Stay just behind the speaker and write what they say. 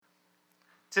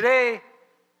Today,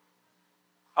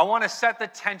 I want to set the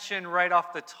tension right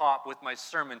off the top with my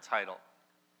sermon title.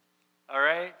 All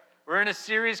right? We're in a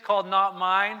series called Not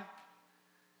Mine.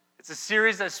 It's a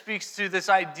series that speaks to this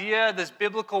idea, this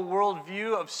biblical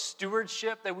worldview of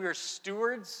stewardship, that we are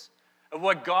stewards of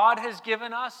what God has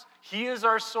given us. He is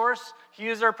our source. He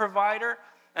is our provider.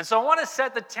 And so I want to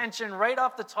set the tension right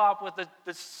off the top with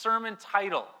the sermon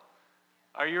title.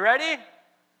 Are you ready?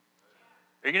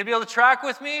 Are you going to be able to track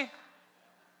with me?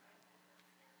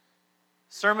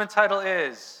 Sermon title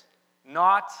is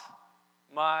Not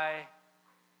My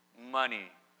Money.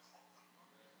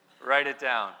 Write it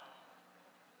down.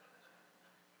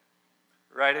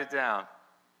 Write it down.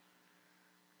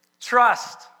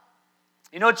 Trust.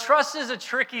 You know, trust is a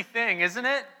tricky thing, isn't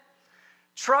it?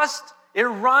 Trust, it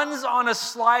runs on a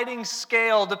sliding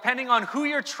scale depending on who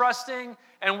you're trusting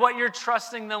and what you're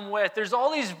trusting them with. There's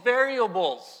all these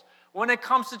variables when it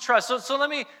comes to trust. So let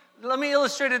me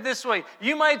illustrate it this way.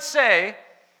 You might say,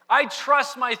 I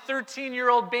trust my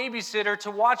 13-year-old babysitter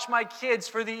to watch my kids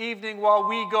for the evening while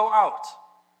we go out.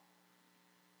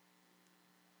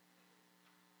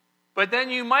 But then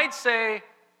you might say,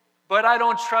 but I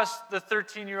don't trust the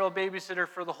 13-year-old babysitter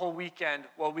for the whole weekend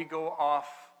while we go off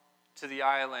to the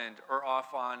island or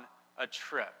off on a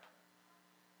trip.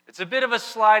 It's a bit of a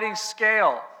sliding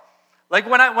scale. Like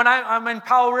when I'm in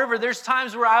Powell River, there's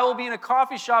times where I will be in a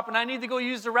coffee shop and I need to go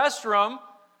use the restroom,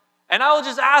 and I will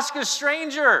just ask a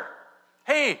stranger,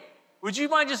 hey, would you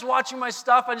mind just watching my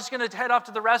stuff? I'm just going to head off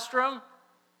to the restroom.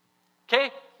 Okay?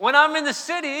 When I'm in the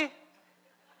city,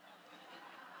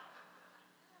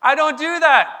 I don't do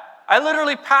that. I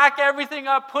literally pack everything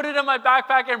up, put it in my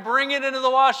backpack, and bring it into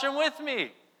the washroom with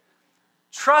me.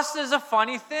 Trust is a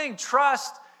funny thing.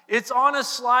 Trust, it's on a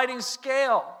sliding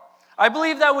scale. I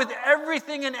believe that with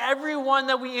everything and everyone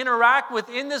that we interact with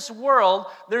in this world,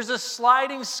 there's a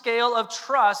sliding scale of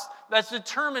trust that's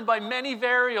determined by many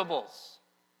variables,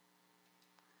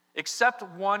 except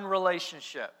one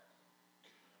relationship.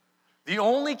 The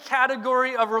only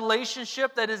category of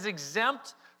relationship that is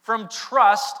exempt from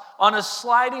trust on a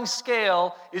sliding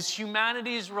scale is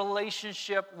humanity's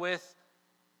relationship with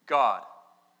God.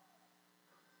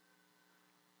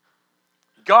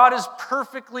 God is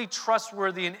perfectly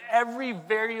trustworthy in every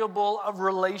variable of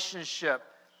relationship,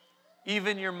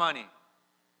 even your money.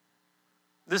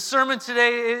 This sermon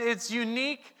today, it's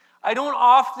unique. I don't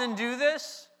often do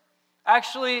this.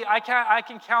 Actually, I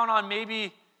can count on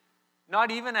maybe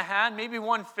not even a hand, maybe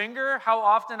one finger, how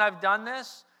often I've done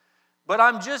this. But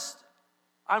I'm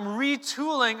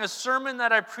retooling a sermon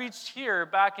that I preached here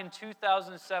back in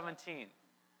 2017.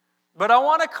 But I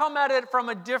want to come at it from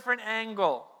a different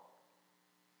angle.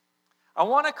 I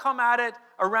want to come at it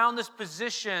around this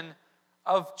position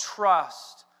of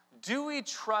trust. Do we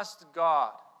trust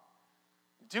God?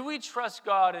 Do we trust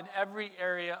God in every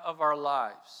area of our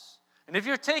lives? And if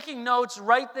you're taking notes,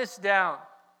 write this down.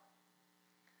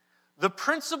 The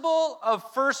principle of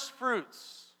first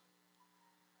fruits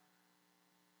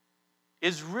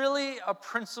is really a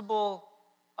principle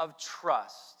of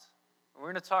trust. And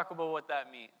we're going to talk about what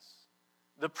that means.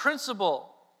 The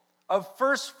principle of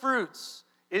first fruits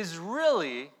is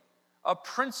really a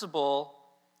principle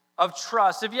of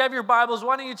trust. If you have your Bibles,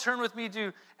 why don't you turn with me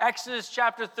to Exodus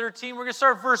chapter 13. We're going to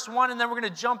start verse 1, and then we're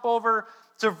going to jump over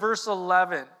to verse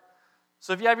 11.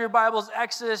 So if you have your Bibles,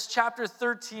 Exodus chapter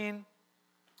 13, and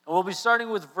we'll be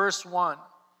starting with verse 1.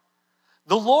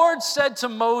 The Lord said to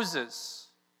Moses,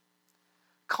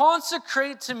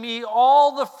 consecrate to me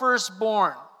all the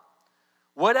firstborn.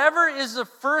 Whatever is the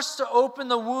first to open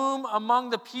the womb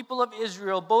among the people of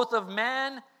Israel, both of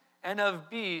man and of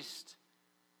beast,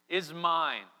 is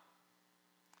mine.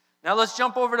 Now let's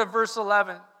jump over to verse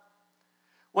 11.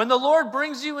 When the Lord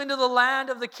brings you into the land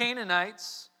of the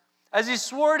Canaanites, as he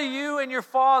swore to you and your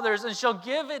fathers, and shall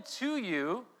give it to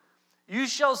you, you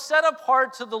shall set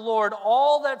apart to the Lord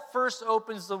all that first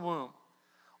opens the womb.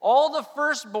 All the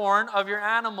firstborn of your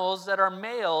animals that are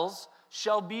males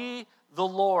shall be the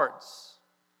Lord's.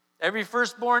 Every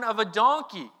firstborn of a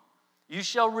donkey you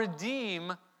shall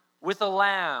redeem with a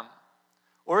lamb.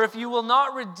 Or if you will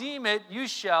not redeem it, you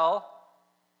shall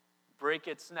break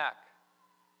its neck.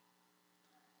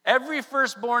 Every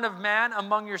firstborn of man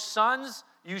among your sons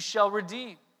you shall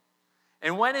redeem.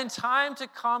 And when in time to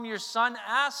come your son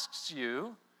asks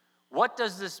you, what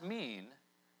does this mean?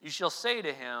 You shall say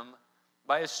to him,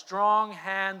 by a strong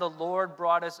hand the Lord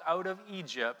brought us out of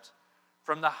Egypt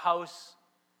from the house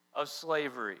of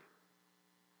slavery.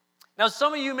 Now,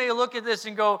 some of you may look at this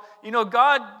and go, you know,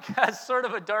 God has sort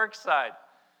of a dark side.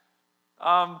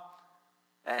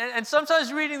 And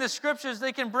sometimes reading the scriptures,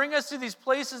 they can bring us to these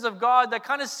places of God that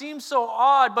kind of seem so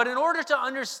odd. But in order to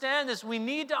understand this, we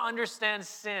need to understand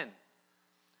sin.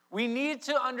 We need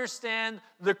to understand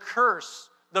the curse,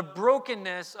 the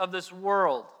brokenness of this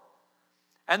world,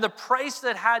 and the price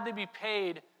that had to be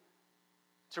paid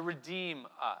to redeem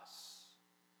us.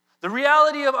 The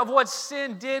reality of what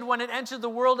sin did when it entered the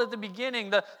world at the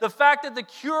beginning, the fact that the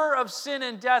cure of sin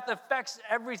and death affects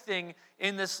everything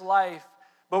in this life.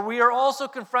 But we are also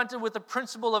confronted with the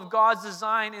principle of God's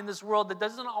design in this world that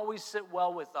doesn't always sit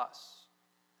well with us,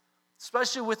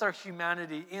 especially with our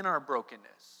humanity in our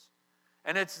brokenness.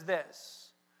 And it's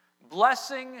this: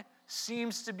 blessing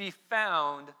seems to be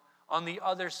found on the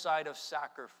other side of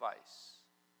sacrifice.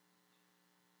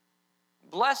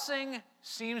 Blessing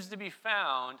seems to be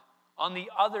found on the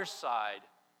other side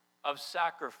of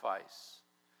sacrifice.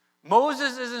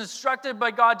 Moses is instructed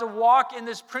by God to walk in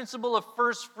this principle of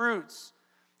first fruits.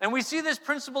 And we see this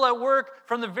principle at work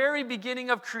from the very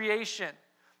beginning of creation.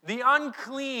 The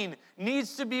unclean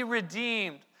needs to be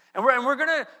redeemed. And we're going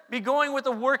to be going with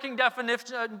the working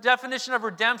definition of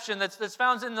redemption that's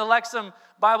found in the Lexham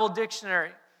Bible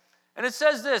Dictionary. And it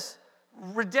says this: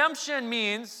 redemption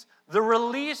means the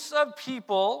release of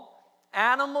people,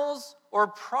 animals, or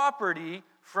property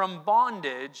from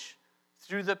bondage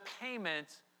through the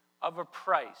payment of a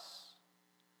price.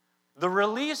 The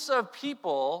release of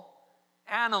people,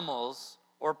 animals,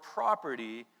 or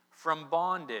property from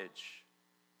bondage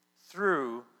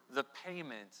through the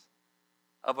payment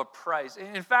of a price.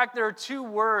 In fact, there are two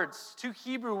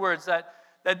Hebrew words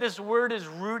that this word is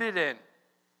rooted in.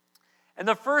 And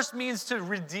the first means to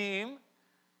redeem,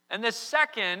 and the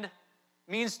second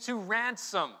means to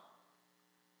ransom.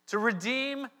 To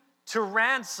redeem, to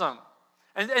ransom.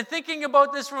 And thinking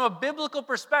about this from a biblical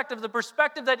perspective, the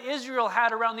perspective that Israel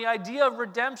had around the idea of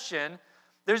redemption,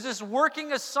 there's this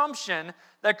working assumption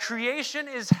that creation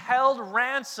is held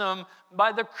ransom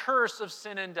by the curse of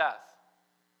sin and death.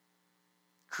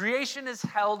 Creation is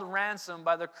held ransom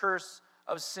by the curse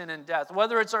of sin and death.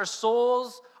 Whether it's our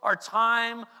souls, our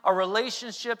time, our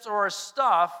relationships, or our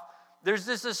stuff, there's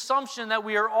this assumption that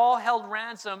we are all held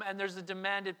ransom and there's a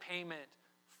demanded payment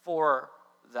for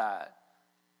that.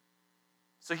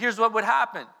 So here's what would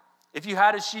happen. If you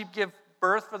had a sheep give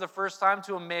birth for the first time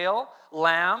to a male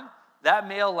lamb, that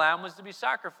male lamb was to be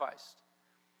sacrificed.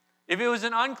 If it was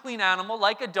an unclean animal,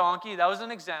 like a donkey, that was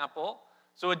an example.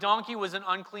 So a donkey was an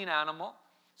unclean animal.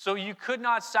 So you could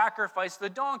not sacrifice the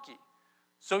donkey.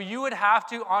 So you would have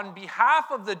to, on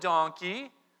behalf of the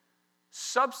donkey,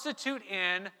 substitute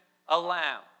in a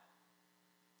lamb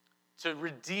to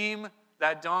redeem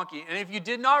that donkey. And if you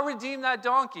did not redeem that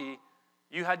donkey,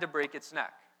 you had to break its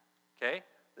neck. Okay?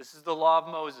 This is the law of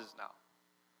Moses now.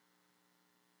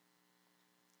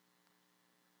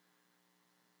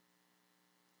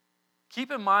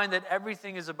 Keep in mind that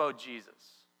everything is about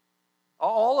Jesus.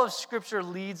 All of Scripture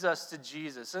leads us to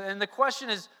Jesus. And the question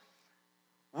is,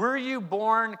 were you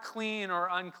born clean or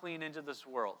unclean into this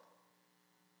world?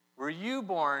 Were you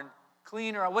born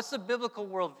clean or... What's the biblical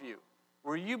worldview?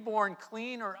 Were you born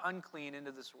clean or unclean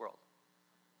into this world?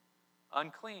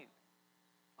 Unclean.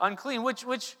 Unclean,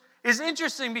 which is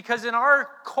interesting because in our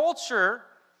culture,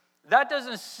 that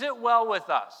doesn't sit well with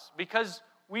us because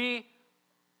we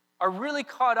are really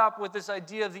caught up with this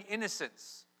idea of the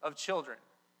innocence of children.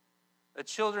 That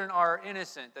children are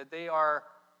innocent, that they are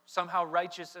somehow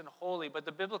righteous and holy, but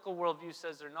the biblical worldview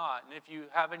says they're not. And if you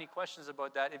have any questions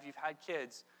about that, if you've had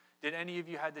kids, did any of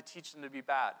you had to teach them to be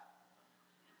bad?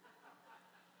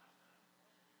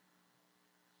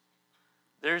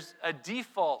 There's a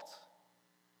default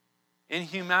in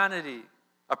humanity,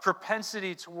 a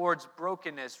propensity towards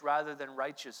brokenness rather than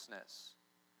righteousness.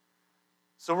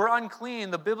 So we're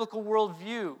unclean, the biblical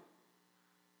worldview.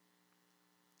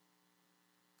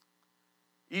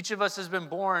 Each of us has been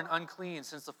born unclean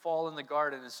since the fall in the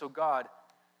garden, and so God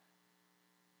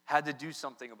had to do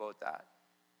something about that.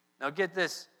 Now get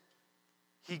this.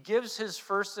 He gives his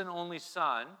first and only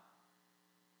son,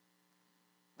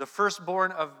 the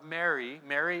firstborn of Mary,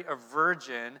 a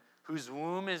virgin, whose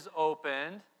womb is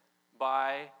opened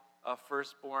by a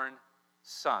firstborn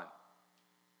son.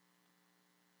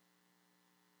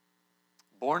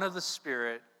 Born of the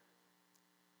Spirit,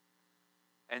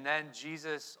 and then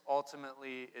Jesus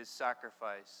ultimately is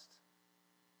sacrificed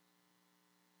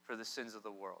for the sins of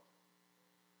the world.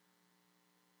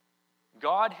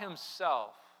 God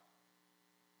himself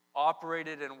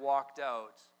operated and walked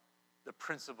out the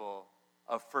principle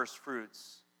of first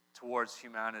fruits towards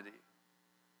humanity.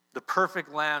 The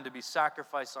perfect lamb to be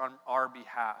sacrificed on our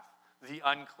behalf, the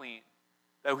unclean,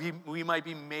 that we might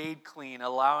be made clean,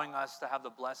 allowing us to have the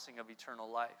blessing of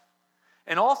eternal life.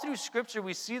 And all through Scripture,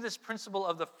 we see this principle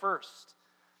of the first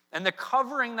and the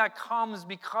covering that comes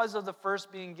because of the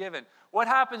first being given. What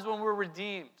happens when we're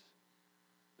redeemed?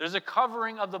 There's a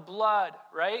covering of the blood,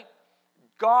 right?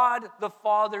 God the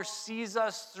Father sees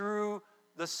us through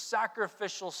the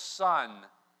sacrificial Son,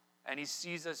 and he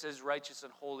sees us as righteous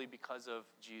and holy because of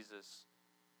Jesus'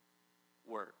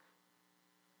 work.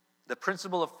 The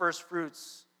principle of first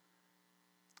fruits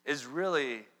is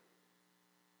really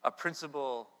a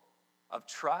principle of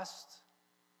trust,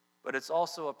 but it's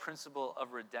also a principle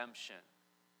of redemption.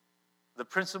 The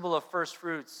principle of first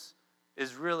fruits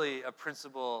is really a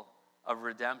principle of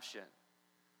redemption.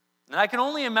 And I can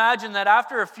only imagine that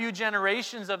after a few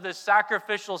generations of this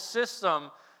sacrificial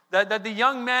system, that the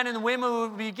young men and women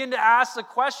would begin to ask the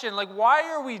question, like, why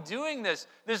are we doing this?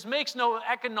 This makes no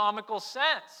economical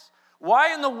sense.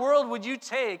 Why in the world would you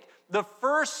take the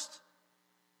first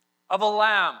of a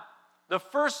lamb, the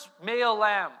first male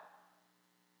lamb,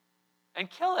 and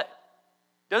kill it?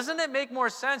 Doesn't it make more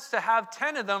sense to have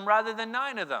 10 of them rather than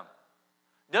 9 of them?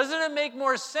 Doesn't it make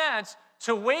more sense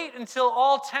to wait until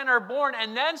all 10 are born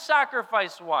and then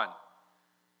sacrifice one?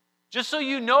 Just so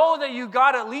you know that you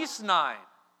got at least 9.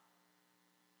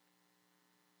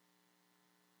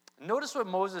 Notice what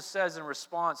Moses says in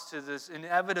response to this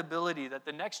inevitability that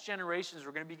the next generations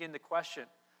were going to begin to question.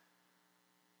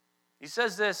 He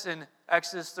says this in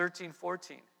Exodus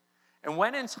 13:14. And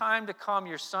when in time to come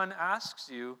your son asks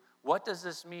you, what does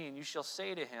this mean? You shall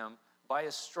say to him, by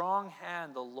a strong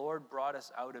hand the Lord brought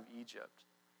us out of Egypt,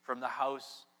 from the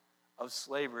house of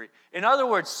slavery. In other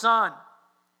words, son,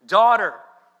 daughter,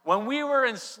 when we were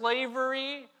in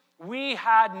slavery, we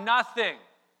had nothing.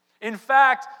 In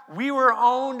fact, we were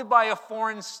owned by a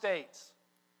foreign state.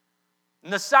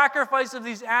 And the sacrifice of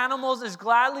these animals is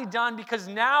gladly done because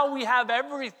now we have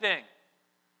everything.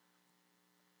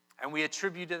 And we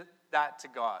attributed that to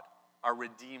God, our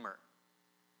Redeemer,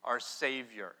 our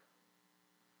Savior.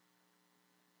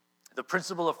 The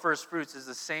principle of first fruits is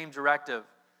the same directive,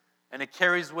 and it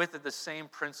carries with it the same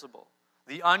principle.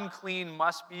 The unclean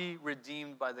must be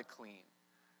redeemed by the clean.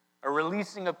 A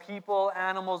releasing of people,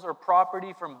 animals, or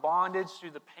property from bondage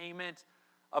through the payment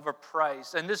of a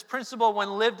price. And this principle,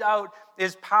 when lived out,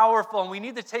 is powerful, and we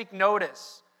need to take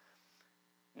notice.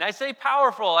 And I say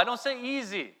powerful, I don't say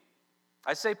easy.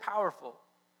 I say powerful.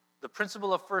 The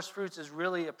principle of first fruits is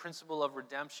really a principle of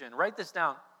redemption. Write this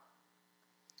down.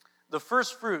 The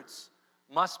first fruits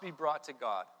must be brought to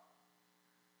God.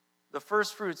 The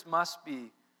first fruits must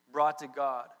be brought to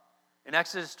God. In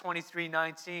Exodus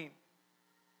 23:19, it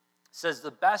says,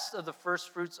 the best of the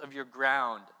first fruits of your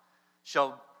ground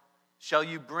shall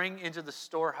you bring into the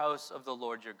storehouse of the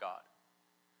Lord your God.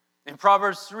 In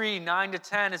Proverbs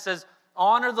 3:9-10, it says,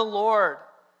 honor the Lord.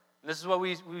 And this is what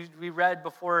we read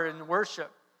before in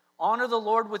worship. Honor the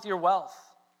Lord with your wealth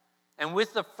and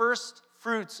with the first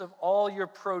fruits of all your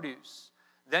produce.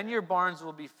 Then your barns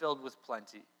will be filled with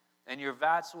plenty, and your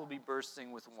vats will be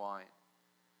bursting with wine.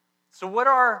 So what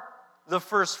are the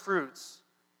first fruits?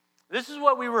 This is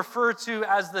what we refer to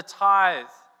as the tithe.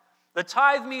 The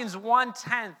tithe means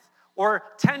 1/10 or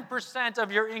 10%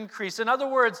 of your increase. In other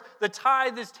words, the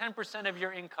tithe is 10% of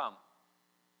your income.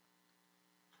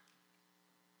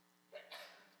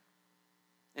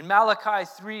 In Malachi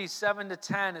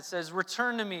 3:7-10, it says,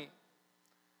 return to me,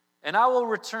 and I will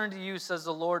return to you, says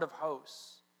the Lord of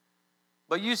hosts.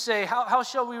 But you say, how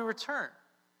shall we return?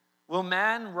 Will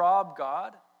man rob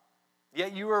God?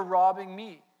 Yet you are robbing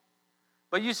me.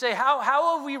 But you say, how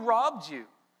have we robbed you?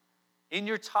 In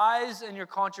your tithes and your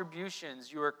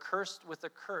contributions, you are cursed with a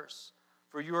curse,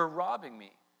 for you are robbing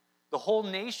me, the whole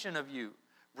nation of you.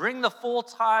 Bring the full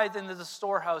tithe into the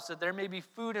storehouse, that there may be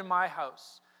food in my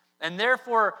house. And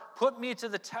therefore, put me to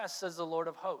the test, says the Lord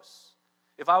of hosts,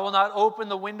 if I will not open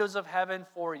the windows of heaven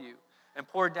for you and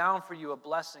pour down for you a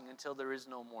blessing until there is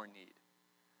no more need.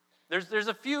 There's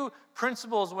a few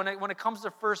principles when it comes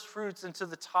to first fruits and to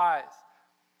the tithe.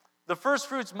 The first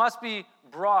fruits must be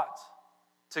brought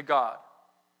to God.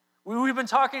 We've been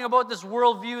talking about this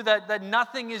worldview that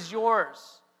nothing is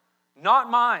yours,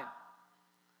 not mine.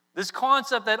 This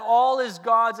concept that all is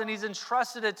God's and he's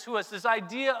entrusted it to us. This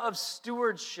idea of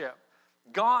stewardship.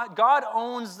 God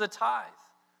owns the tithe.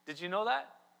 Did you know that?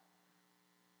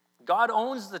 God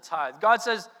owns the tithe. God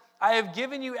says, I have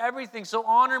given you everything, so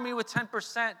honor me with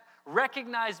 10%.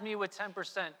 Recognize me with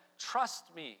 10%.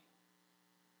 Trust me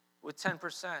with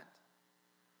 10%.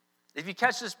 If you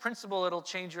catch this principle, it'll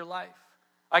change your life.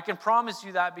 I can promise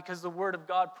you that because the Word of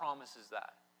God promises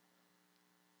that.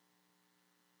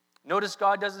 Notice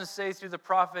God doesn't say through the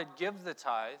prophet, give the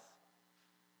tithe.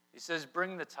 He says,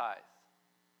 bring the tithe.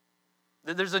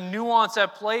 There's a nuance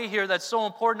at play here that's so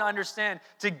important to understand.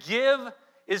 To give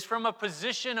is from a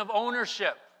position of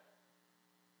ownership.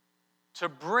 To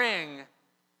bring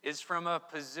is from a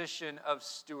position of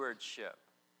stewardship.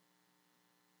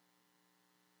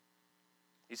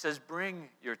 He says, bring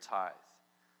your tithe.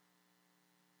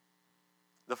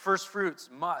 The first fruits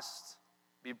must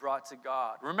be brought to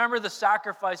God. Remember the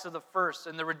sacrifice of the first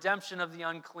and the redemption of the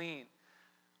unclean.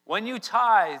 When you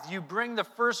tithe, you bring the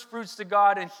first fruits to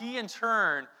God, and He in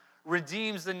turn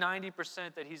redeems the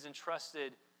 90% that He's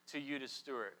entrusted to you to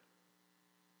steward.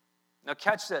 Now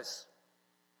catch this.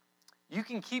 You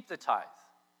can keep the tithe.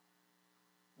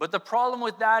 But the problem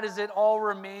with that is it all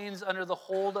remains under the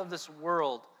hold of this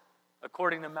world,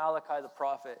 according to Malachi the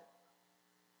prophet.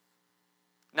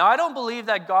 Now, I don't believe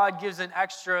that God gives an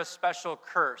extra special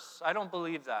curse. I don't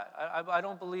believe that. I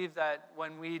don't believe that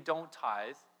when we don't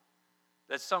tithe,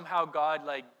 that somehow God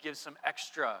gives some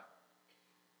extra,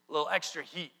 a little extra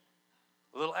heat,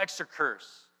 a little extra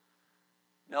curse.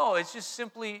 No, it just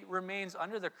simply remains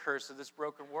under the curse of this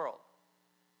broken world.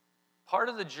 Part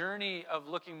of the journey of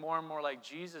looking more and more like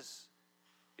Jesus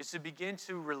is to begin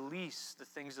to release the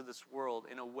things of this world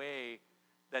in a way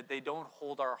that they don't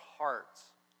hold our heart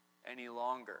any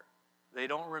longer. They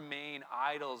don't remain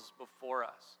idols before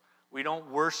us. We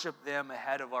don't worship them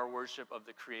ahead of our worship of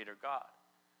the Creator God.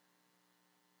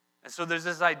 And so there's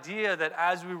this idea that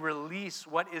as we release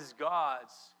what is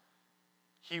God's,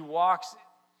 He walks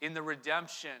in the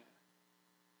redemption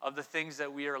of the things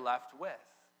that we are left with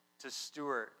to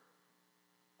steward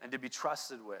and to be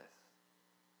trusted with.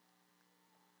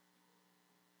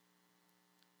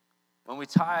 When we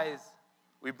tithe,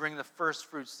 we bring the first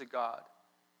fruits to God.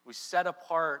 We set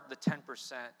apart the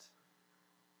 10%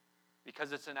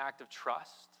 because it's an act of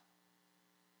trust.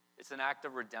 It's an act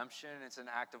of redemption. It's an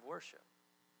act of worship.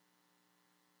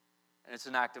 And it's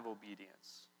an act of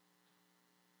obedience.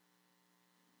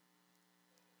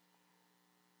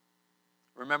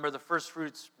 Remember, the first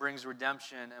fruits brings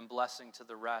redemption and blessing to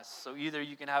the rest. So either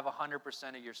you can have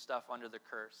 100% of your stuff under the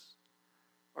curse,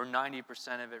 or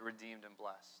 90% of it redeemed and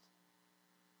blessed.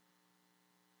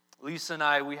 Lisa and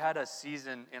I, we had a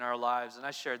season in our lives, and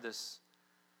I shared this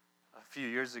a few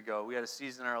years ago. We had a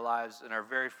season in our lives in our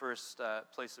very first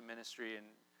place of ministry, and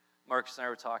Marcus and I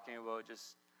were talking about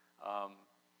just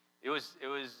it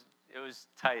was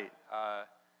tight.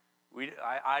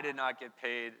 I did not get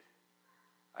paid.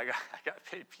 I got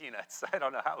paid peanuts. I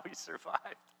don't know how we survived.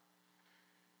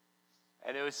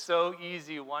 And it was so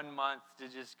easy one month to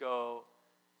just go,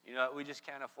 we just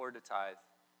can't afford to tithe.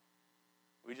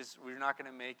 We're not going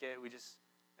to make it.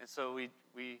 And so we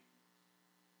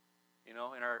in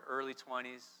our early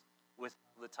 20s,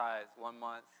 withheld the tithe 1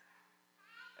 month.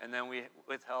 And then we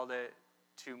withheld it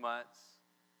 2 months.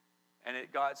 And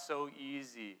it got so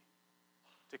easy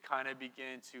to kind of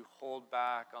begin to hold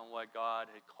back on what God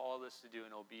had called us to do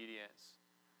in obedience.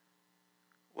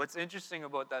 What's interesting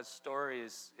about that story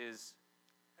is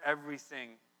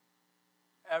everything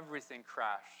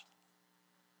crashed.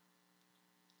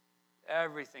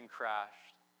 Everything crashed.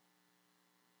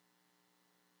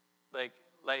 Like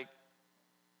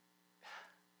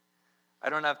I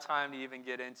don't have time to even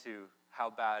get into how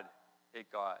bad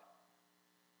it got.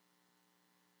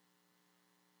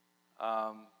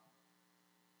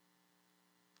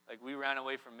 We ran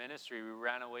away from ministry. We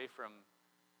ran away from,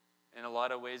 in a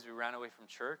lot of ways, we ran away from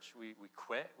church. We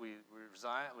quit. We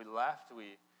resigned. We left.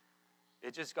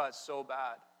 It just got so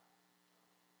bad.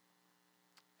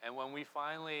 And when we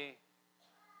finally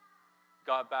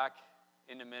got back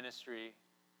into ministry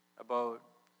about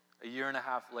a year and a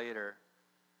half later,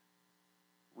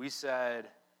 we said,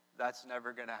 that's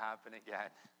never going to happen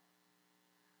again.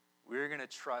 We're going to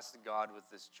trust God with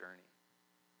this journey.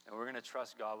 And we're going to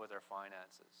trust God with our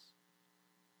finances.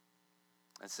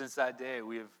 And since that day,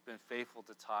 we have been faithful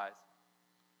to tithe.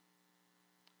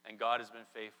 And God has been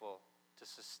faithful to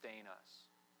sustain us.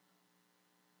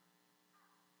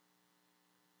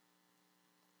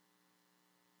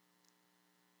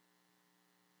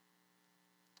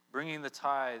 Bringing the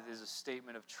tithe is a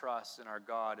statement of trust in our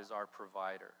God as our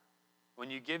provider. When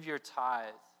you give your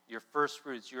tithe, your first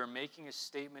fruits, you are making a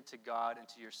statement to God and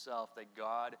to yourself that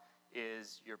God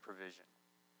is your provision.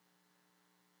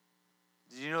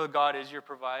 Did you know that God is your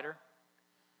provider?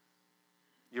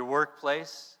 Your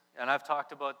workplace, and I've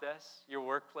talked about this, your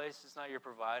workplace is not your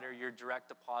provider. Your direct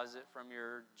deposit from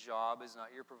your job is not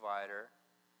your provider.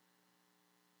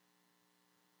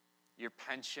 Your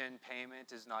pension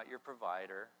payment is not your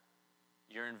provider.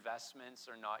 Your investments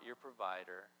are not your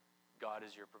provider. God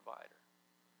is your provider.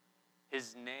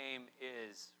 His name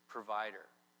is provider.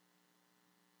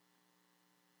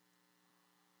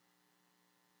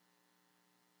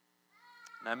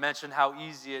 And I mentioned how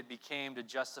easy it became to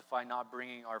justify not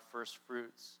bringing our first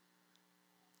fruits.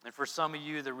 And for some of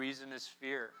you, the reason is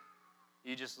fear.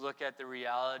 You just look at the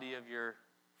reality of your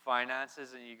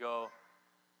finances and you go,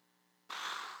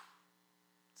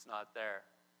 it's not there.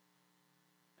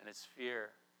 And it's fear.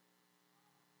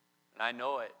 And I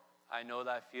know it. I know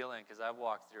that feeling because I've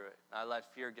walked through it. And I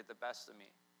let fear get the best of me.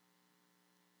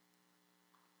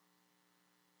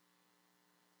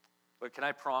 But can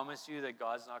I promise you that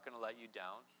God's not going to let you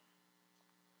down?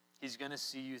 He's going to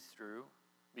see you through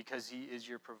because He is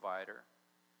your provider.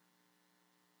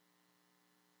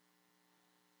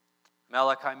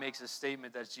 Malachi makes a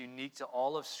statement that's unique to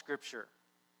all of Scripture.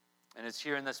 And it's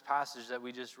here in this passage that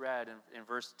we just read in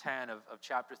verse 10 of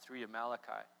chapter 3 of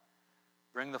Malachi.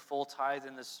 Bring the full tithe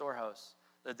in the storehouse,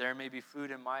 that there may be food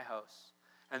in my house.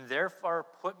 And therefore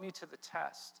put me to the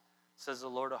test, says the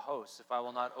Lord of hosts, if I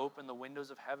will not open the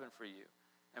windows of heaven for you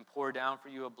and pour down for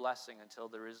you a blessing until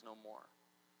there is no more.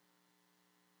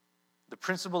 The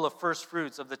principle of first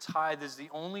fruits, of the tithe, is the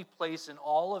only place in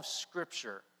all of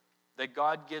Scripture that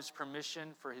God gives permission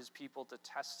for His people to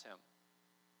test Him.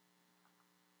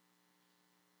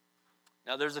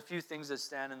 Now, there's a few things that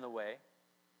stand in the way.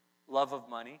 Love of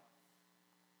money.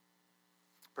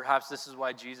 Perhaps this is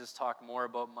why Jesus talked more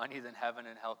about money than heaven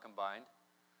and hell combined.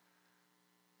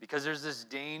 Because there's this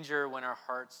danger when our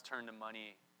hearts turn to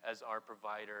money as our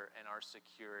provider and our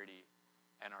security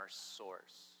and our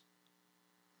source.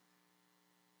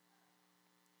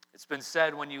 It's been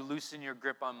said when you loosen your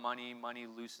grip on money, money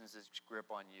loosens its grip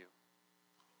on you.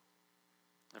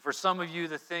 And for some of you,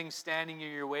 the thing standing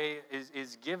in your way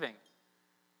is giving.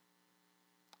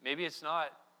 Maybe it's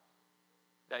not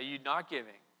that you're not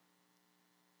giving.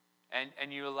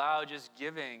 And you allow just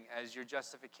giving as your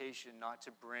justification not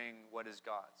to bring what is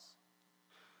God's.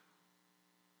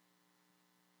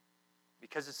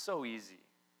 Because it's so easy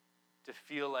to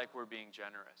feel like we're being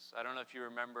generous. I don't know if you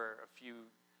remember a few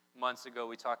months ago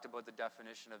we talked about the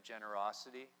definition of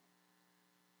generosity.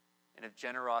 And if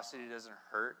generosity doesn't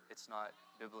hurt, it's not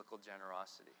biblical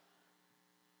generosity.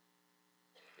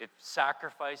 If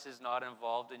sacrifice is not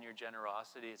involved in your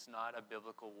generosity, it's not a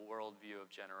biblical worldview of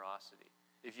generosity.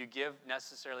 If you give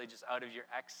necessarily just out of your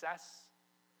excess,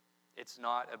 it's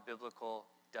not a biblical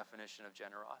definition of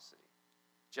generosity.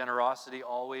 Generosity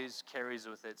always carries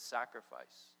with it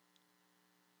sacrifice.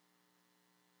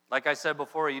 Like I said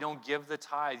before, you don't give the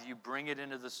tithe, you bring it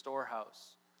into the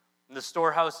storehouse. And the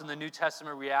storehouse in the New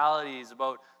Testament reality is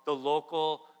about the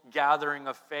local gathering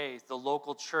of faith, the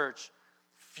local church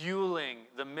fueling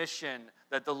the mission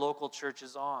that the local church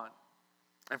is on.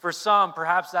 And for some,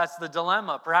 perhaps that's the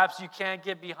dilemma. Perhaps you can't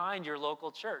get behind your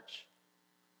local church.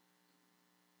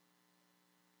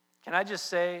 Can I just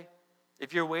say,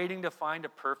 if you're waiting to find a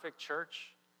perfect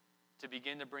church to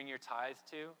begin to bring your tithe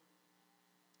to,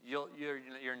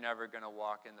 you're never going to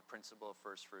walk in the principle of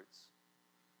first fruits.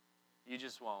 You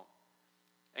just won't.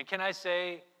 And can I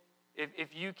say,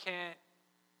 if you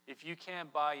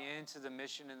can't buy into the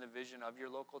mission and the vision of your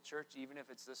local church, even if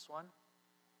it's this one,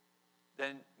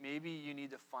 then maybe you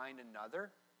need to find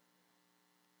another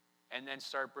and then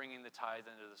start bringing the tithe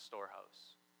into the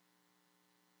storehouse.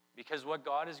 Because what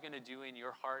God is going to do in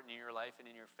your heart and in your life and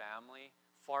in your family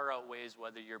far outweighs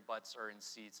whether your butts are in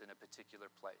seats in a particular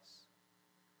place.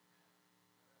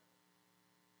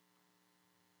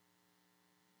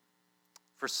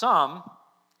 For some,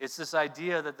 it's this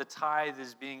idea that the tithe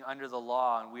is being under the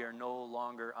law and we are no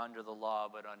longer under the law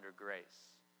but under grace.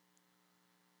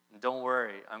 And don't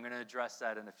worry, I'm going to address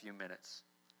that in a few minutes.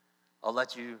 I'll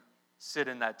let you sit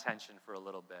in that tension for a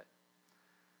little bit.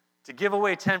 To give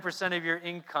away 10% of your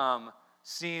income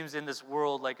seems in this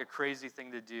world like a crazy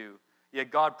thing to do.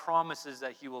 Yet God promises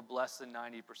that He will bless the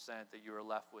 90% that you are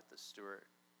left with the steward.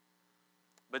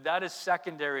 But that is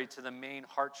secondary to the main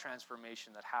heart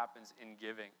transformation that happens in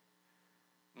giving.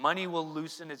 Money will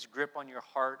loosen its grip on your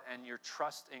heart, and your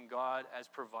trust in God as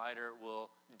provider will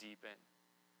deepen.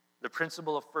 The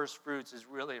principle of first fruits is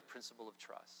really a principle of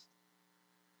trust.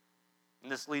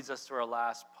 And this leads us to our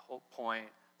last point.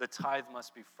 The tithe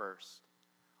must be first.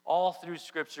 All through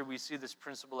Scripture, we see this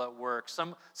principle at work.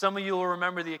 Some of you will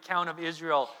remember the account of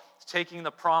Israel taking the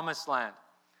promised land.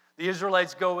 The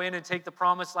Israelites go in and take the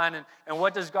promised land, and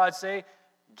what does God say?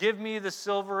 Give me the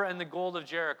silver and the gold of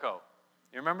Jericho.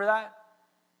 You remember that?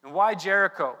 And why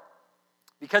Jericho?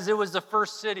 Because it was the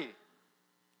first city.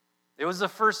 It was the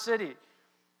first city.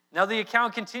 Now the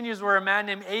account continues where a man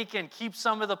named Achan keeps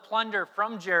some of the plunder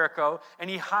from Jericho and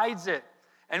he hides it.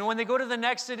 And when they go to the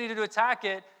next city to attack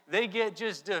it, they get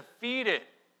just defeated.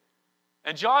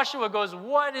 And Joshua goes,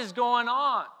 what is going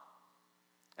on?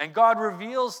 And God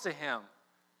reveals to him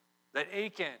that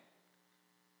Achan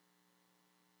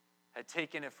had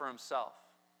taken it for himself,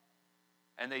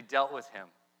 and they dealt with him.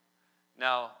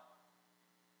 Now,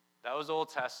 that was Old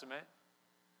Testament,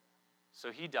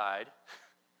 so he died.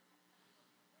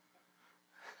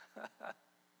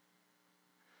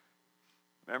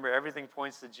 Remember, everything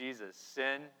points to Jesus.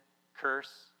 Sin,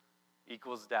 curse,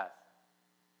 equals death.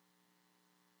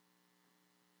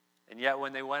 And yet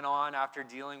when they went on after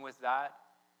dealing with that,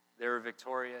 they were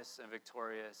victorious and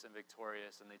victorious and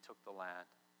victorious, and they took the land.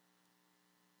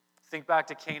 Think back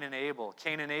to Cain and Abel.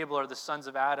 Cain and Abel are the sons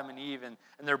of Adam and Eve, and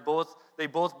they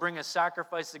both bring a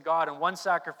sacrifice to God. And one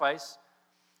sacrifice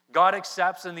God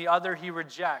accepts, and the other he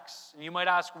rejects. And you might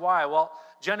ask why. Well,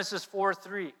 Genesis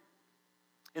 4:3.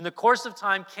 In the course of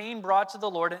time, Cain brought to the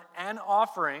Lord an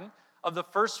offering of the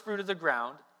first fruit of the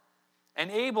ground, and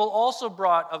Abel also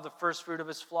brought of the first fruit of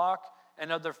his flock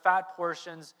and of their fat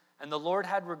portions. And the Lord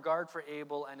had regard for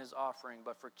Abel and his offering,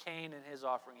 but for Cain and his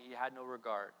offering he had no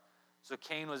regard. So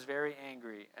Cain was very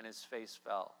angry, and his face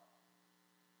fell.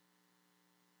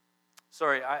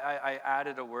 Sorry, I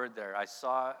added a word there. I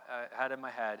had in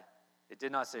my head, it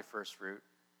did not say first fruit.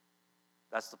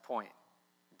 That's the point.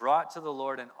 Brought to the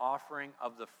Lord an offering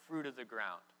of the fruit of the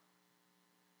ground.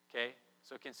 Okay?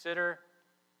 So consider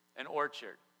an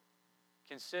orchard.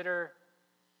 Consider,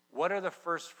 what are the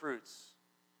first fruits?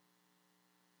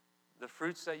 The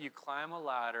fruits that you climb a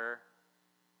ladder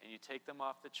and you take them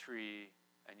off the tree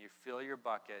and you fill your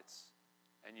buckets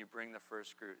and you bring the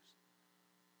first fruits.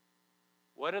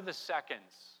 What are the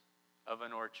seconds of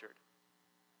an orchard?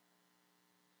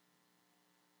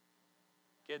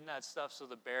 Getting that stuff so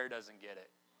the bear doesn't get it.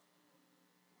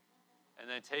 And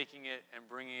then taking it and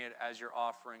bringing it as your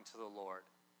offering to the Lord.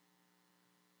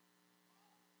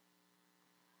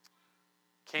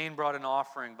 Cain brought an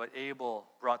offering, but Abel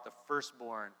brought the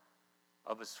firstborn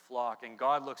of his flock. And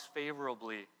God looks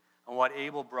favorably on what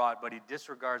Abel brought, but he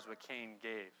disregards what Cain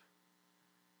gave.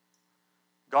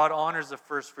 God honors the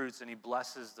first fruits and he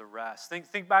blesses the rest.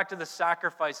 Think back to the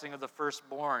sacrificing of the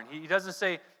firstborn. He doesn't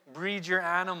say, breed your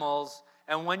animals,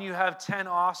 and when you have 10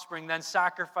 offspring, then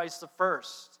sacrifice the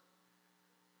first.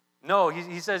 No,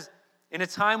 he says, in a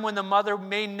time when the mother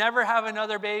may never have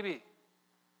another baby,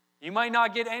 you might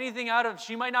not get anything out of it.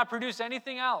 She might not produce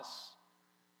anything else.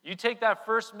 You take that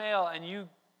first male and you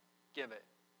give it.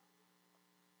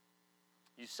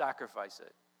 You sacrifice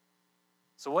it.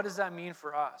 So what does that mean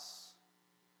for us?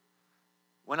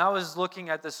 When I was looking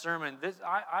at this sermon,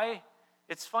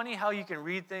 it's funny how you can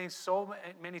read things so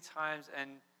many times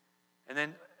and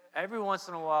then every once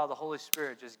in a while the Holy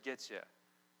Spirit just gets you.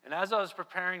 And as I was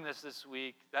preparing this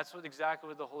week, that's exactly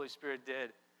what the Holy Spirit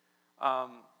did.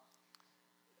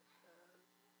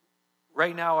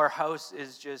 Right now our house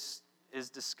is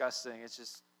disgusting. It's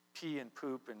just pee and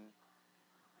poop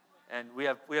and we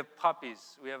have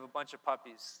puppies. We have a bunch of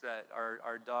puppies that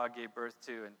our dog gave birth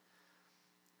to,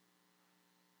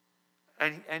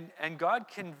 and God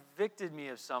convicted me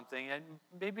of something, and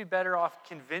maybe better off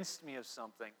convinced me of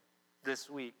something this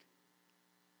week.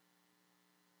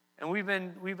 And we've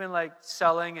been like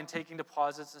selling and taking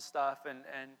deposits and stuff,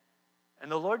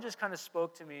 and the Lord just kind of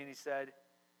spoke to me and he said,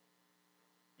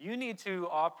 you need to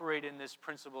operate in this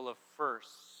principle of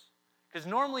firsts. Because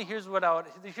normally here's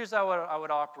how I would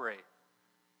operate.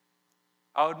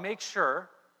 I would make sure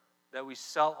that we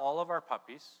sell all of our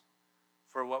puppies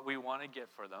for what we want to get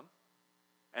for them.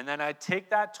 And then I'd take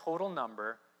that total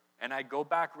number and I'd go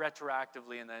back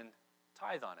retroactively and then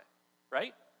tithe on it.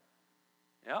 Right?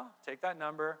 Yeah, take that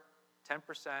number, 10%,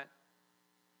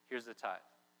 here's the tithe.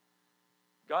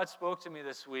 God spoke to me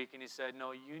this week and he said,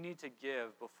 no, you need to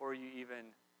give before you even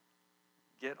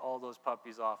get all those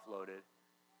puppies offloaded.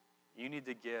 You need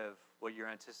to give what you're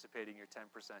anticipating your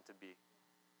 10% to be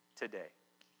today.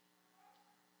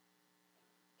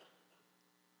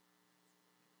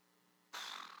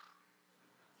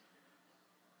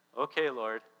 Okay,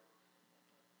 Lord.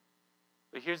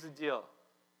 But here's the deal.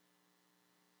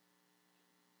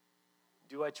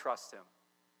 Do I trust him?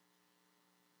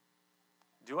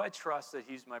 Do I trust that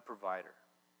he's my provider?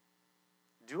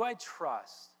 Do I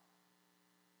trust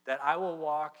that I will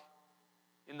walk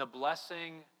in the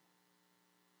blessing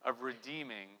of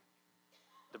redeeming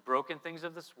the broken things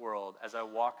of this world as I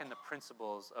walk in the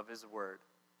principles of his word?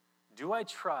 Do I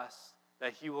trust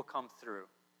that he will come through?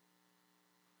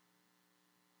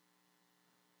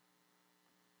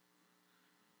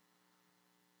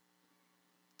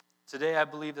 Today, I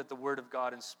believe that the Word of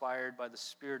God, inspired by the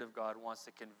Spirit of God, wants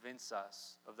to convince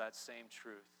us of that same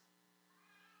truth.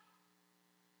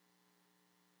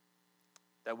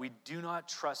 That we do not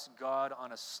trust God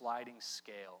on a sliding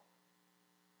scale.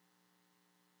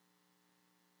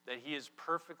 That he is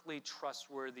perfectly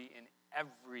trustworthy in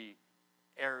every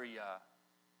area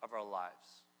of our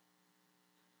lives.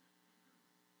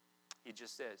 He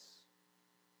just is.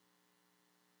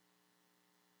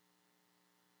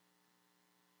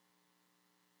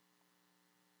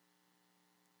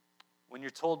 When you're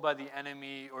told by the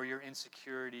enemy or your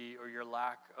insecurity or your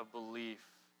lack of belief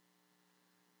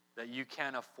that you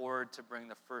can't afford to bring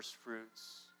the first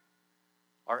fruits,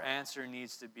 our answer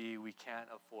needs to be, we can't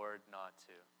afford not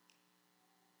to.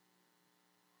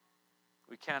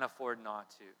 We can't afford not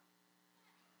to.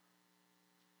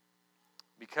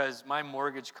 Because my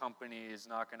mortgage company is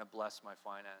not going to bless my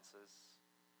finances.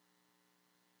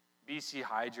 BC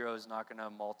Hydro is not going to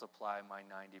multiply my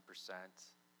 90%.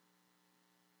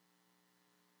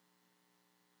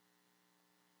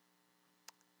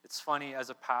 It's funny, as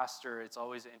a pastor, it's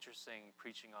always interesting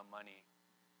preaching on money.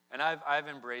 And I've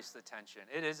embraced the tension.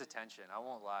 It is a tension, I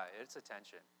won't lie. It's a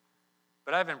tension.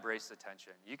 But I've embraced the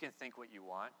tension. You can think what you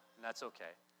want, and that's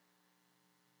okay.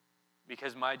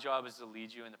 Because my job is to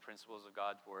lead you in the principles of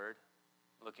God's word,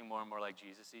 looking more and more like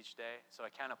Jesus each day. So I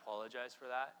can't apologize for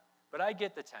that. But I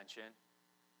get the tension.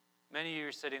 Many of you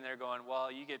are sitting there going,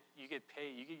 well, you get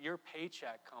paid. Your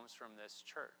paycheck comes from this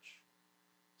church.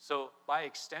 So by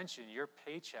extension, your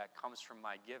paycheck comes from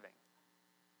my giving.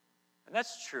 And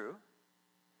that's true.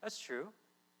 That's true.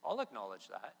 I'll acknowledge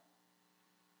that.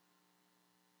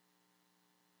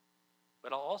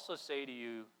 But I'll also say to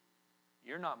you,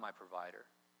 you're not my provider.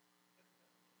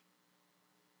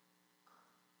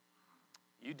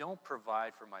 You don't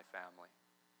provide for my family.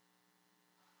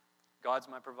 God's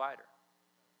my provider.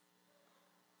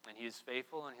 And he is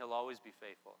faithful, and he'll always be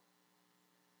faithful.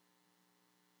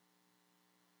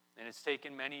 And it's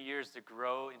taken many years to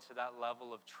grow into that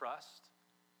level of trust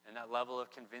and that level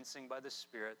of convincing by the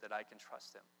Spirit that I can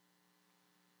trust him.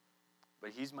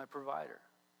 But he's my provider.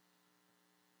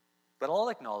 But I'll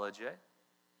acknowledge it.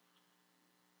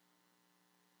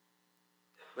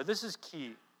 But this is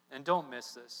key, and don't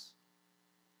miss this.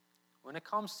 When it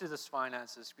comes to this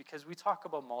finances, because we talk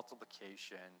about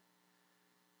multiplication,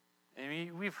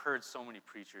 and we've heard so many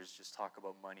preachers just talk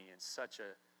about money in such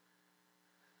a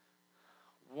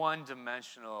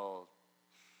one-dimensional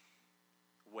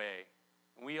way.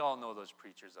 And we all know those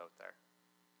preachers out there.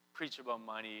 Preach about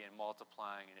money and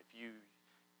multiplying, and if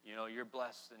you're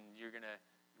blessed and you're going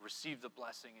to receive the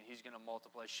blessing and he's going to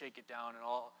multiply, shake it down and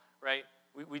all, right?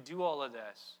 We do all of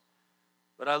this.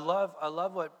 But I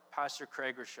love what Pastor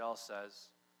Craig Rochelle says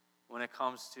when it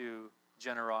comes to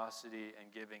generosity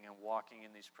and giving and walking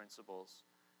in these principles,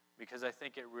 because I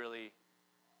think it really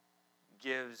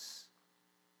gives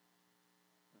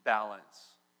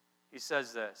balance. He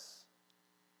says this: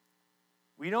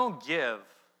 we don't give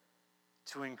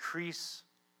to increase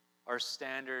our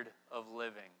standard of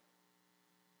living.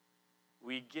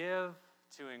 We give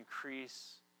to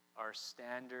increase our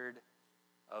standard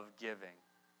of giving.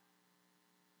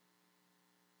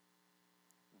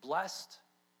 Blessed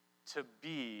to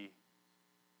be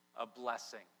a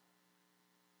blessing.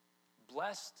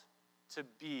 Blessed to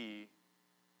be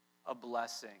a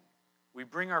blessing. We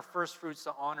bring our first fruits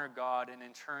to honor God, and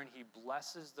in turn, he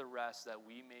blesses the rest that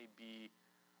we may be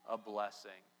a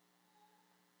blessing.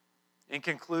 In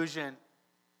conclusion,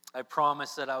 I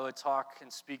promised that I would talk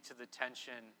and speak to the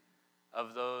tension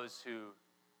of those who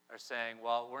are saying,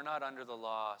 well, we're not under the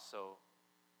law, so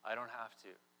I don't have to.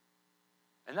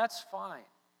 And that's fine.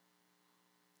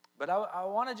 But I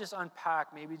want to just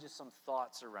unpack maybe just some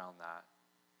thoughts around that.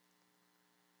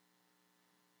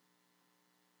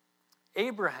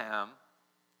 Abraham,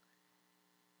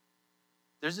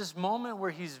 there's this moment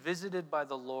where he's visited by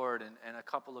the Lord and a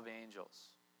couple of angels.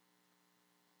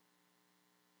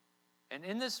 And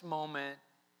in this moment,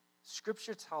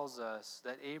 Scripture tells us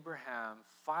that Abraham,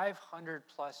 500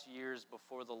 plus years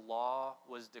before the law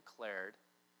was declared,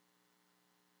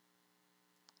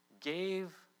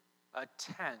 gave a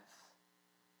tenth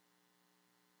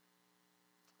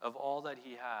of all that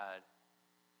he had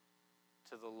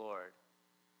to the Lord.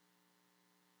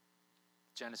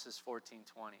 Genesis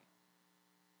 14:20.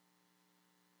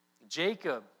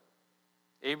 Jacob,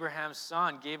 Abraham's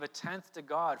son, gave a tenth to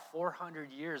God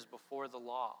 400 years before the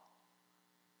law.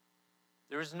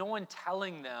 There was no one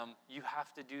telling them, you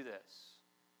have to do this.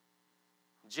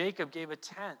 Jacob gave a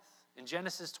tenth. In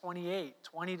Genesis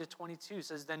 28:20-22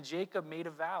 says, then Jacob made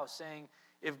a vow, saying,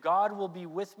 if God will be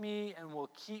with me and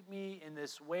will keep me in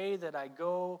this way that I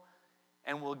go,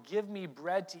 and will give me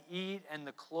bread to eat and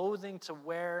the clothing to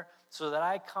wear, so that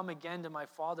I come again to my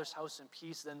father's house in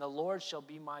peace, then the Lord shall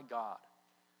be my God.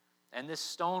 And this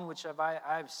stone which I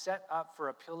have set up for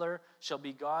a pillar shall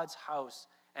be God's house.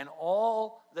 And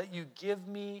all that you give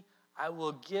me, I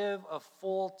will give a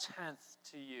full tenth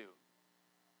to you.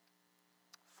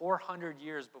 400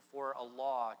 years before a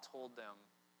law told them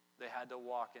they had to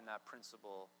walk in that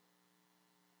principle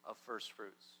of first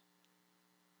fruits.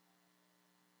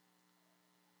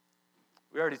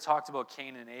 We already talked about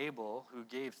Cain and Abel, who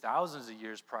gave thousands of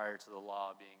years prior to the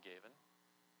law being given.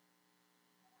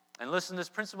 And listen, this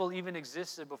principle even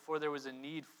existed before there was a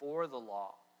need for the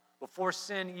law, before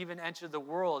sin even entered the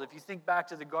world. If you think back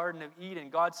to the Garden of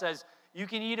Eden, God says, you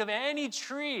can eat of any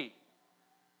tree.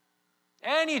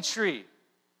 Any tree.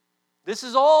 This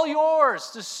is all yours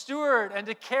to steward and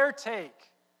to caretake.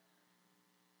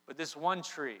 But this one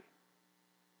tree,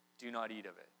 do not eat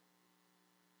of it.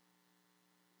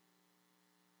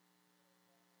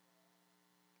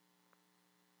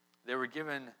 They were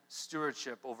given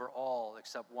stewardship over all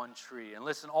except one tree. And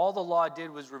listen, all the law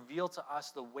did was reveal to us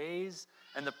the ways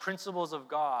and the principles of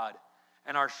God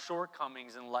and our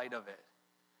shortcomings in light of it.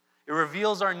 It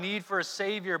reveals our need for a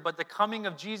Savior, but the coming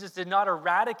of Jesus did not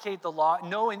eradicate the law.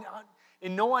 No,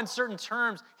 in no uncertain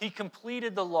terms, he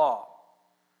completed the law.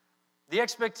 The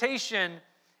expectation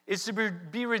is to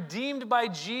be redeemed by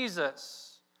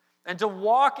Jesus and to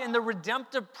walk in the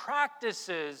redemptive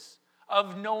practices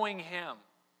of knowing him.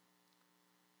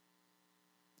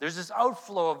 There's this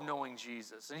outflow of knowing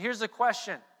Jesus. And here's the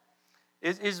question.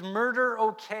 Is murder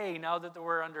okay now that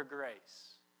we're under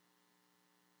grace?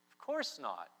 Of course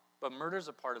not. But murder is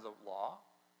a part of the law.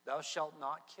 Thou shalt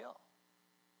not kill.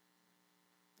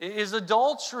 Is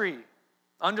adultery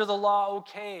under the law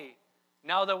okay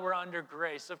now that we're under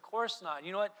grace? Of course not.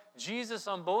 You know what? Jesus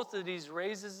on both of these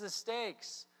raises the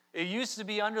stakes. It used to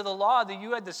be under the law that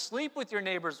you had to sleep with your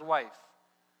neighbor's wife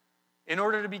in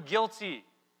order to be guilty.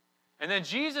 And then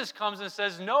Jesus comes and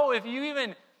says, no, if you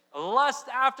even lust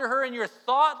after her in your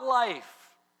thought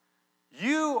life,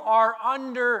 you are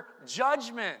under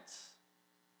judgment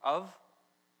of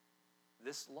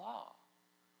this law.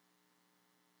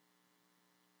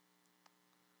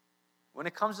 When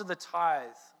it comes to the tithe,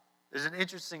 there's an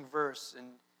interesting verse, and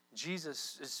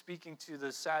Jesus is speaking to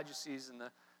the Sadducees and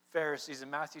the Pharisees in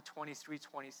Matthew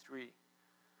 23:23.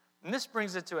 And this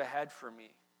brings it to a head for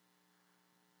me.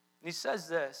 And he says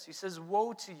this, he says,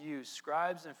 woe to you,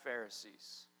 scribes and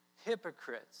Pharisees,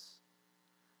 hypocrites,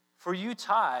 for you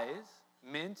tithe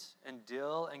mint and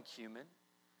dill and cumin,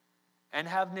 and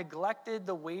have neglected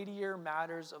the weightier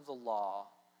matters of the law,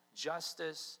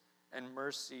 justice and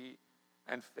mercy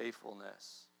and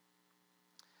faithfulness.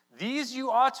 These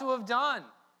you ought to have done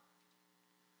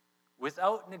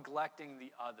without neglecting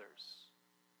the others.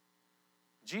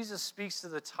 Jesus speaks to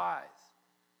the tithe.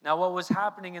 Now, what was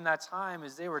happening in that time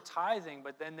is they were tithing,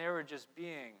 but then they were just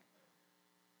being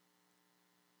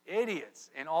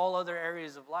idiots in all other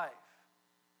areas of life.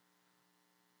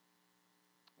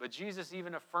 But Jesus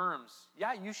even affirms,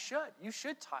 yeah, you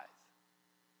should tithe,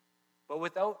 but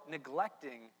without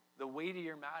neglecting the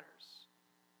weightier matters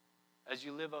as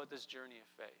you live out this journey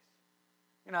of faith.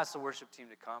 You can ask the worship team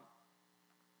to come.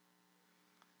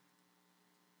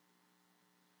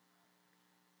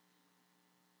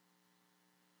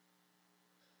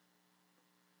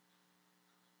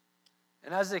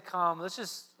 And as they come, let's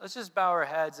just bow our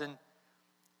heads and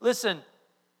listen.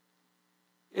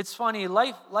 It's funny,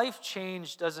 life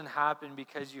change doesn't happen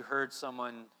because you heard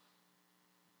someone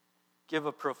give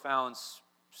a profound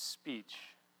speech.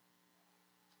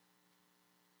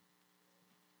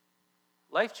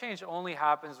 Life change only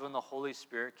happens when the Holy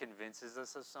Spirit convinces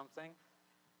us of something.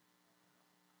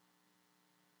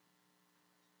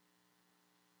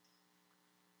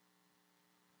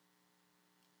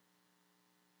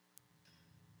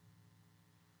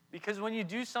 Because when you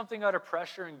do something out of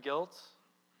pressure and guilt,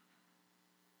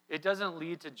 it doesn't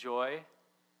lead to joy.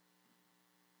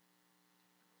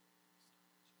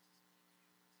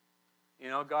 You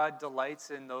know, God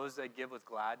delights in those that give with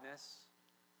gladness.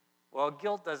 Well,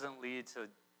 guilt doesn't lead to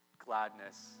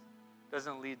gladness,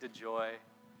 doesn't lead to joy.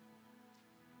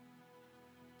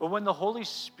 But when the Holy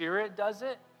Spirit does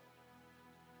it,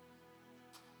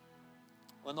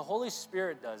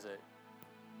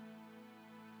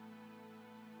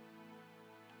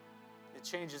 it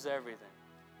changes everything.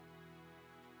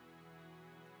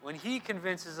 When he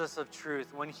convinces us of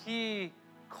truth, when he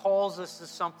calls us to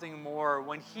something more,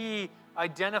 when he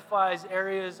identifies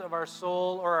areas of our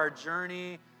soul or our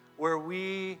journey where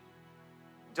we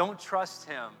don't trust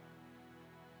him,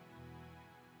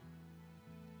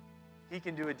 he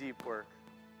can do a deep work.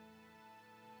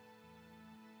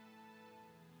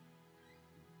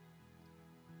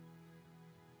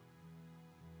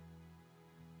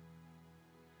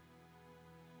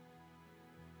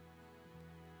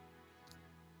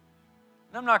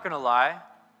 And I'm not going to lie.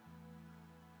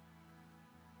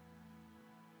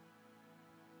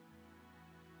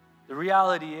 The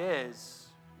reality is,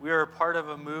 we are a part of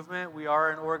a movement. We are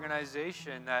an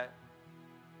organization that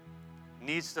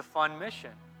needs to fund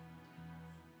mission.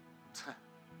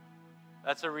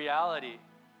 That's a reality.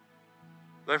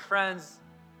 But friends,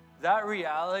 that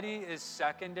reality is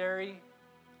secondary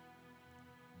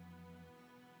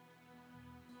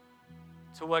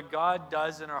to what God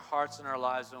does in our hearts and our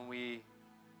lives when we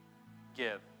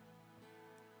give.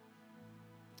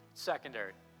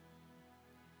 Secondary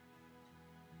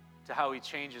to how He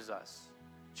changes us,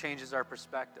 changes our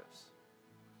perspectives,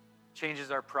 changes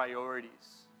our priorities,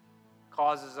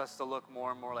 causes us to look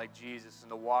more and more like Jesus and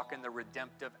to walk in the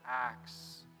redemptive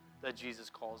acts that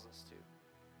Jesus calls us to.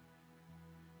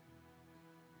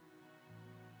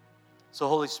 So,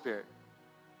 Holy Spirit,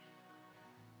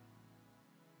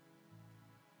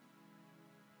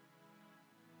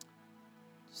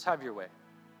 just have your way.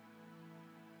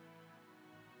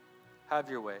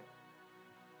 Have your way.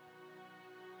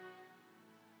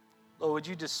 Lord, would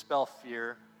you dispel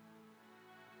fear?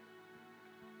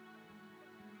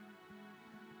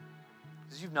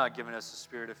 Because you've not given us a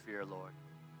spirit of fear, Lord.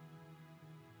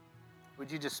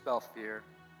 Would you dispel fear?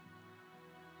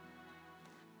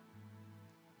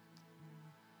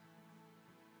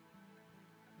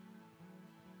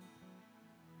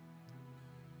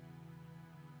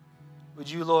 Would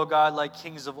you, Lord God, like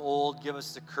kings of old, give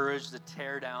us the courage to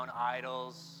tear down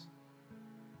idols?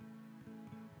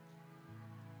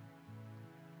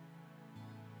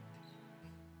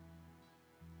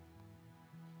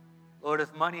 Lord,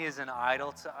 if money is an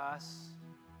idol to us,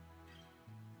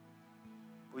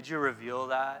 would you reveal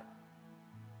that?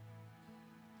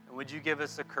 And would you give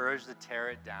us the courage to tear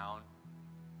it down?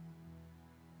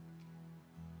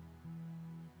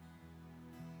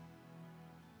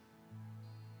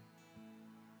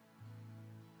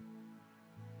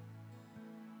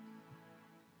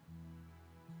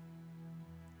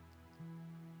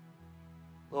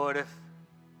 Lord, if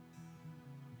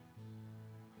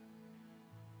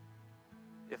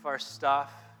our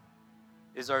stuff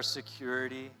is our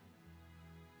security,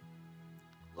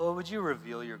 Lord, would you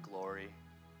reveal your glory?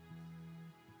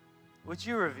 Would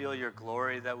you reveal your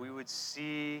glory that we would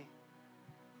see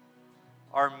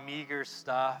our meager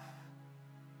stuff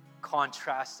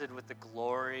contrasted with the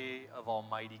glory of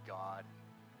Almighty God?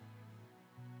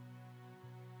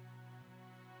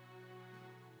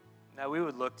 That we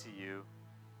would look to you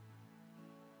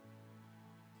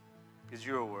because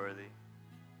you are worthy.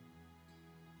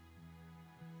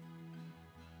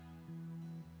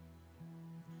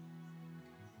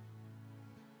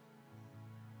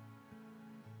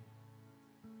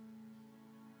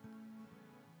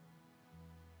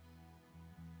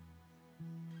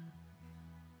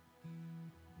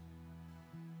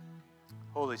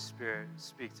 Holy Spirit,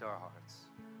 speak to our hearts.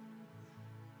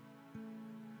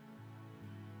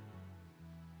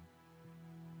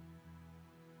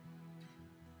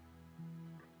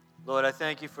 Lord, I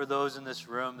thank you for those in this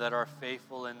room that are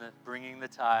faithful in bringing the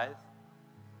tithe.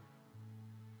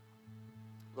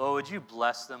 Lord, would you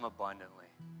bless them abundantly?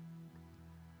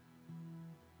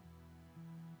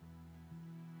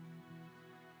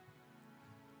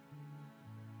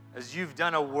 As you've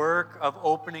done a work of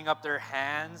opening up their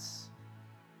hands,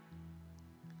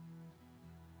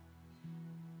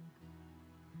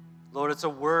 Lord, it's a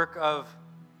work of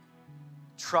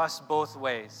trust both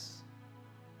ways.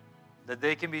 That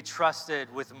they can be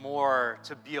trusted with more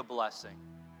to be a blessing.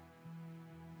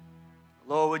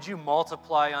 Lord, would you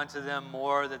multiply unto them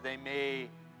more that they may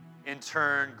in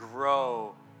turn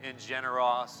grow in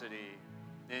generosity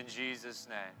in Jesus'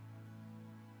 name.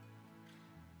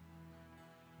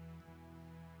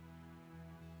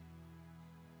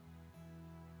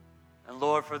 And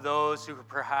Lord, for those who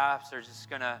perhaps are just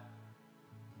going to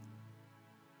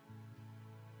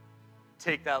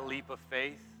take that leap of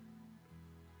faith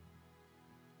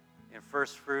in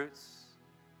first fruits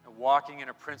and walking in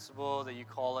a principle that you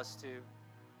call us to.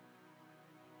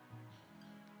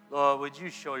 Lord, would you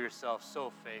show yourself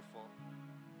so faithful?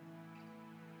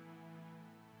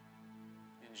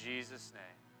 In Jesus' name.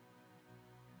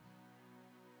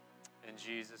 In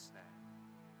Jesus' name.